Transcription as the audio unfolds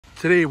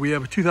Today we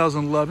have a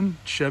 2011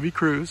 Chevy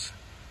Cruze,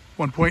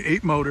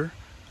 1.8 motor.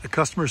 The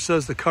customer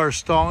says the car is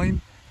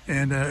stalling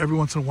and every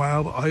once in a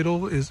while the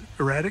idle is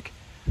erratic.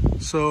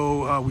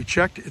 So we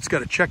checked, it's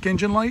got a check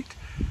engine light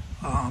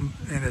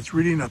and it's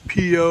reading a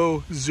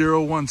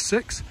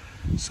P0016.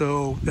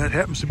 So that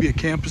happens to be a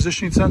cam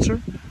positioning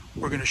sensor.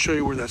 We're going to show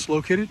you where that's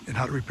located and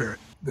how to repair it.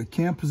 The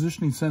cam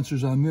positioning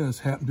sensors on this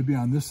happen to be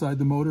on this side of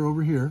the motor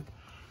over here.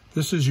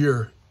 This is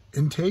your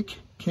intake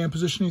cam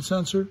positioning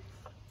sensor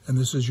and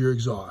this is your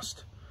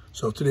exhaust.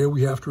 So today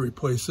we have to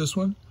replace this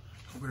one.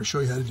 We're going to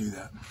show you how to do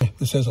that.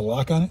 This has a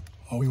lock on it.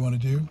 All we want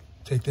to do,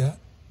 take that,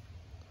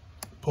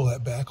 pull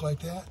that back like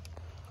that,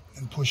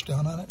 and push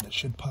down on it, and it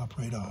should pop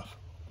right off.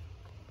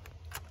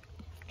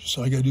 Just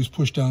all you got to do is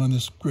push down on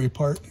this gray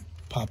part, it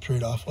pops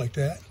right off like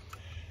that.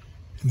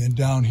 And then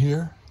down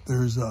here,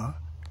 there's a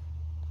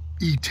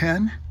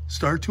E10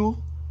 start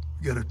tool.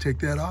 You got to take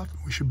that off.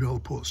 We should be able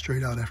to pull it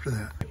straight out after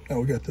that.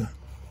 Now we got the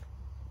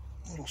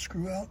little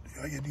screw out.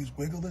 All you got to do is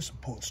wiggle this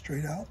and pull it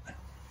straight out,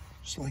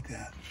 just like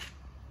that.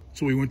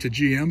 So we went to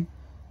GM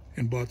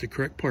and bought the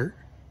correct part.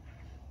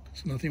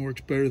 So nothing works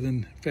better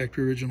than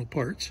factory original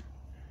parts,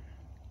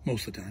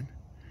 most of the time.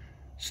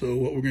 So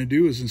what we're going to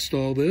do is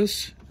install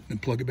this and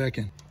plug it back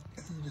in.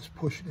 And you just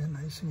push it in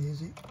nice and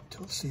easy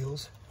until it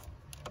seals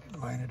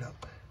and line it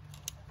up.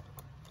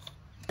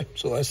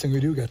 So last thing we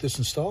do, we got this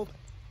installed.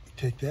 We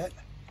take that,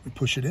 we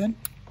push it in,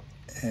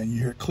 and you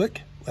hear it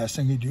click. Last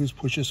thing you do is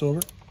push this over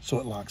so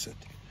it locks it.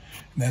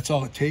 And that's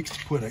all it takes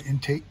to put an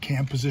intake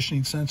cam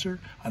positioning sensor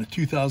on a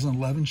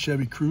 2011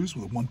 Chevy Cruze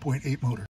with a 1.8 motor.